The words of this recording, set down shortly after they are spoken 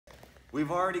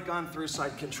We've already gone through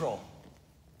side control.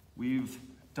 We've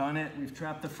done it, we've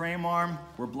trapped the frame arm,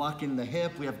 we're blocking the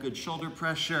hip, we have good shoulder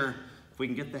pressure. If we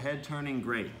can get the head turning,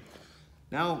 great.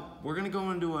 Now, we're gonna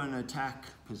go into an attack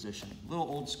position. A little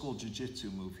old school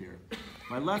jiu-jitsu move here.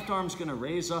 My left arm's gonna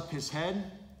raise up his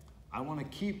head. I wanna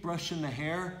keep brushing the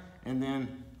hair, and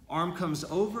then arm comes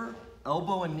over,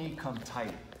 elbow and knee come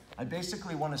tight. I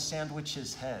basically wanna sandwich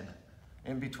his head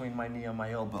in between my knee and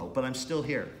my elbow, but I'm still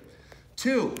here.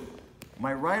 2,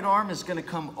 my right arm is gonna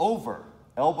come over,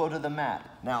 elbow to the mat.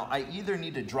 Now, I either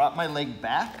need to drop my leg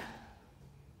back,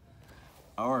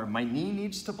 or my knee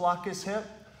needs to block his hip,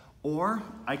 or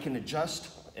I can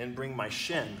adjust and bring my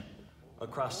shin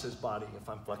across his body if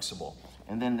I'm flexible.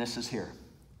 And then this is here.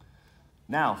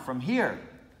 Now, from here,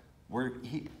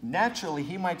 naturally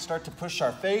he might start to push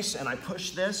our face, and I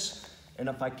push this, and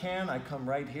if I can, I come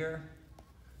right here.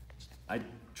 I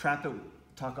trap it,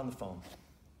 talk on the phone.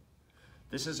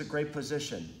 This is a great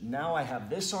position. Now I have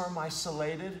this arm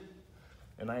isolated,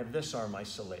 and I have this arm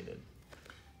isolated.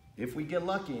 If we get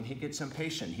lucky and he gets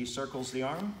impatient, he circles the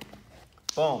arm,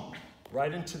 boom,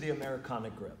 right into the Americana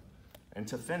grip. And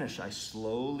to finish, I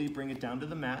slowly bring it down to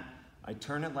the mat. I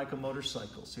turn it like a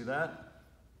motorcycle. See that?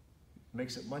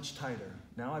 Makes it much tighter.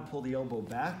 Now I pull the elbow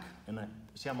back, and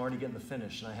see, I'm already getting the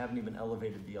finish, and I haven't even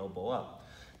elevated the elbow up.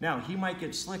 Now, he might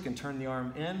get slick and turn the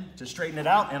arm in to straighten it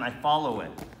out, and I follow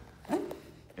it.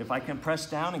 If I can press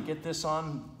down and get this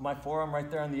on my forearm right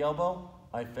there on the elbow,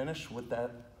 I finish with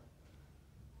that.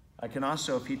 I can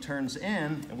also, if he turns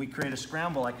in and we create a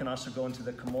scramble, I can also go into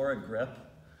the Kimura grip,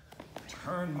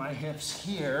 turn my hips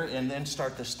here, and then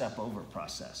start the step over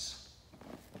process.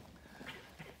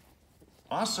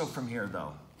 Also from here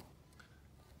though,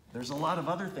 there's a lot of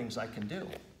other things I can do.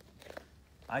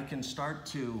 I can start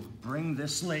to bring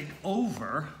this leg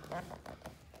over,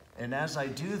 and as I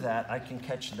do that, I can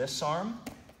catch this arm,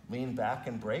 lean back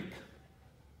and break.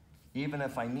 Even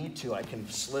if I need to, I can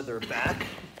slither back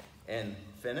and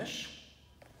finish.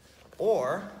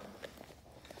 Or,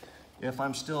 if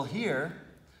I'm still here,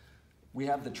 we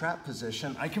have the trap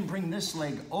position. I can bring this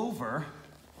leg over,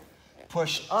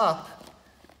 push up,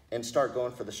 and start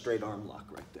going for the straight arm lock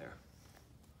right there.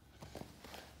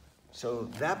 So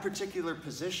that particular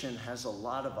position has a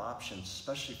lot of options,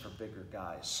 especially for bigger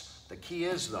guys. The key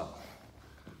is though,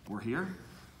 we're here.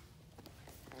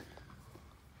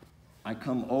 I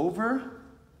come over,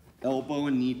 elbow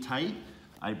and knee tight.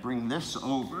 I bring this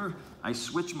over. I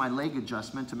switch my leg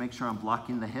adjustment to make sure I'm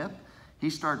blocking the hip. He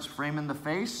starts framing the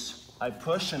face. I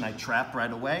push and I trap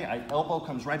right away. Elbow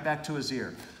comes right back to his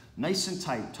ear. Nice and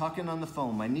tight, talking on the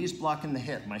phone. My knee's blocking the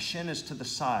hip. My shin is to the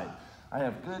side. I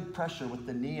have good pressure with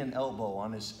the knee and elbow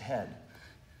on his head.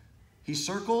 He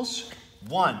circles,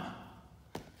 1,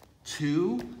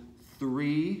 2,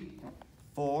 3,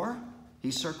 4.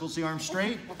 He circles the arm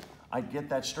straight. I get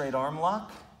that straight arm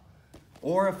lock.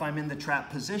 Or if I'm in the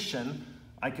trap position,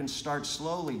 I can start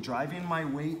slowly driving my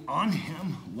weight on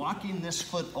him, walking this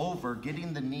foot over,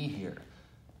 getting the knee here,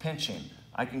 pinching.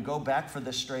 I can go back for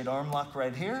this straight arm lock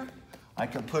right here. I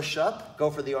can push up,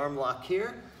 go for the arm lock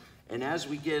here. And as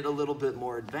we get a little bit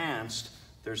more advanced,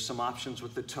 there's some options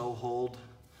with the toe hold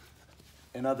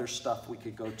and other stuff we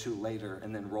could go to later,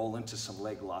 and then roll into some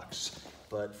leg locks.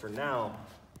 But for now,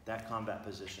 that combat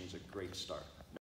position is a great start.